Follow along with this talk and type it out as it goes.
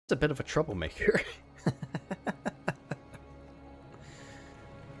a bit of a troublemaker.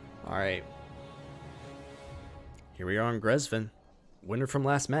 Alright. Here we are on Gref. Winner from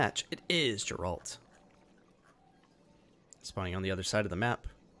last match. It is Gerald. Spawning on the other side of the map,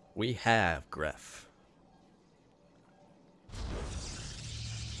 we have Gref.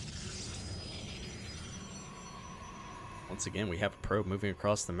 Once again, we have a probe moving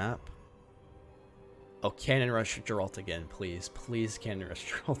across the map. Oh, cannon rush Gerald again, please. Please cannon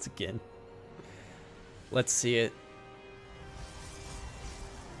rush Gerald again. Let's see it.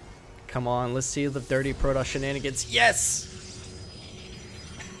 Come on, let's see the dirty Protoss shenanigans. Yes!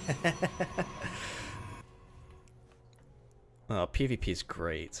 Oh, PvP is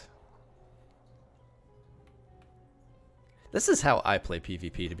great. This is how I play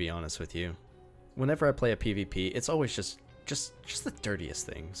PvP, to be honest with you. Whenever I play a PvP, it's always just the dirtiest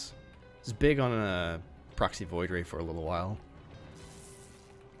things. I was big on a proxy void ray for a little while.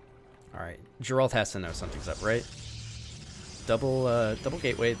 Alright, Gerald has to know something's up, right? Double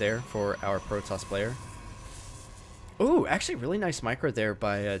gateway there for our Protoss player. Ooh, actually really nice micro there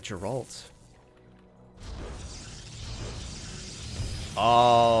by Gerald.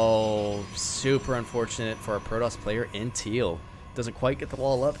 Oh, super unfortunate for our Protoss player in teal. Doesn't quite get the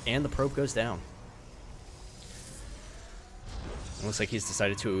wall up, and the probe goes down. It looks like he's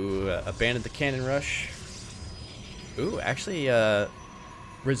decided to abandon the cannon rush. Ooh, actually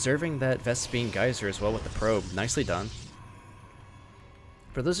reserving that Vespene Geyser as well with the probe. Nicely done.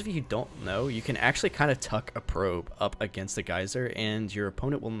 For those of you who don't know, you can actually kind of tuck a probe up against the geyser, and your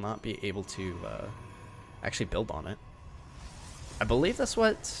opponent will not be able to actually build on it. I believe that's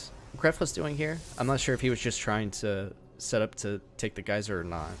what Gref was doing here. I'm not sure if he was just trying to set up to take the geyser or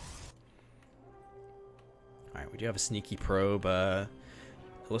not. Alright, we do have a sneaky probe. It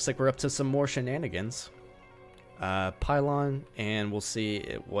looks like we're up to some more shenanigans. Pylon, and we'll see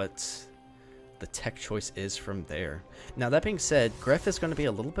what the tech choice is from there. Now, that being said, Gref is going to be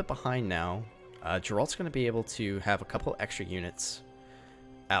a little bit behind now. Gerald's going to be able to have a couple extra units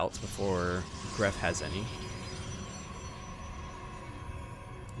out before Gref has any.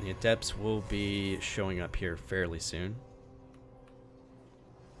 And the Adepts will be showing up here fairly soon.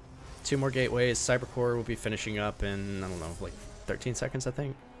 2 more gateways. Cybercore will be finishing up in, I don't know, like 13 seconds, I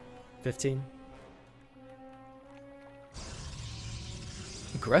think. 15.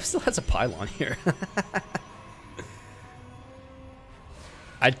 Gref still has a pylon here.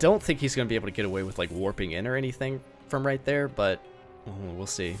 I don't think he's going to be able to get away with like warping in or anything from right there, but we'll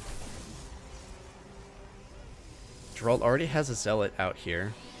see. Gerald already has a zealot out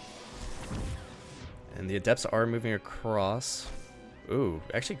here. And the Adepts are moving across. Ooh,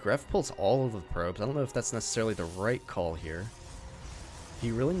 actually Gref pulls all of the probes. I don't know if that's necessarily the right call here.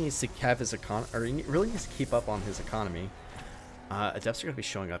 He really needs to have his he really needs to keep up on his economy. Adepts are going to be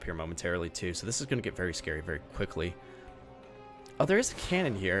showing up here momentarily too, so this is going to get very scary very quickly. Oh, there is a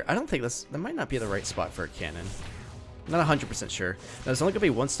cannon here. I don't think that might not be the right spot for a cannon. I'm not 100% sure. Now, there's only going to be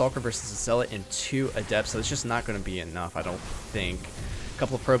 1 Stalker versus a Zealot and 2 Adepts, so it's just not going to be enough, I don't think. A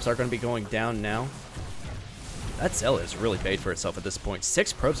couple of probes are going to be going down now. That Zealot is really paid for itself at this point.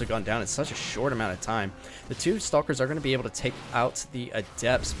 6 probes have gone down in such a short amount of time. The 2 Stalkers are going to be able to take out the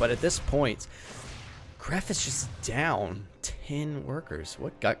Adepts, but at this point, Gref is just down 10 workers.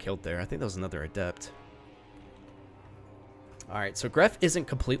 What got killed there? I think that was another Adept. Alright, so Gref isn't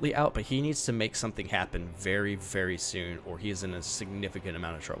completely out, but he needs to make something happen very, very soon, or he is in a significant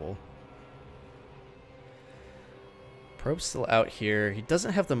amount of trouble. Probe's still out here. He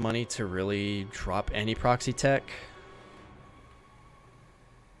doesn't have the money to really drop any proxy tech.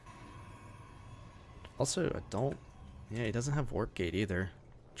 Also, yeah, he doesn't have Warp Gate either.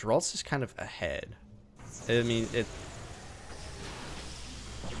 Gerald's just kind of ahead. I mean,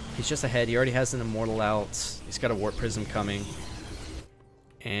 he's just ahead. He already has an Immortal out. He's got a Warp Prism coming.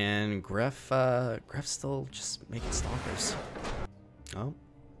 And Gref's still just making Stalkers. Oh.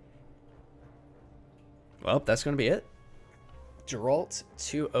 Well, that's going to be it. Gerald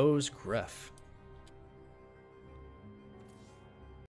 2-0's Gref.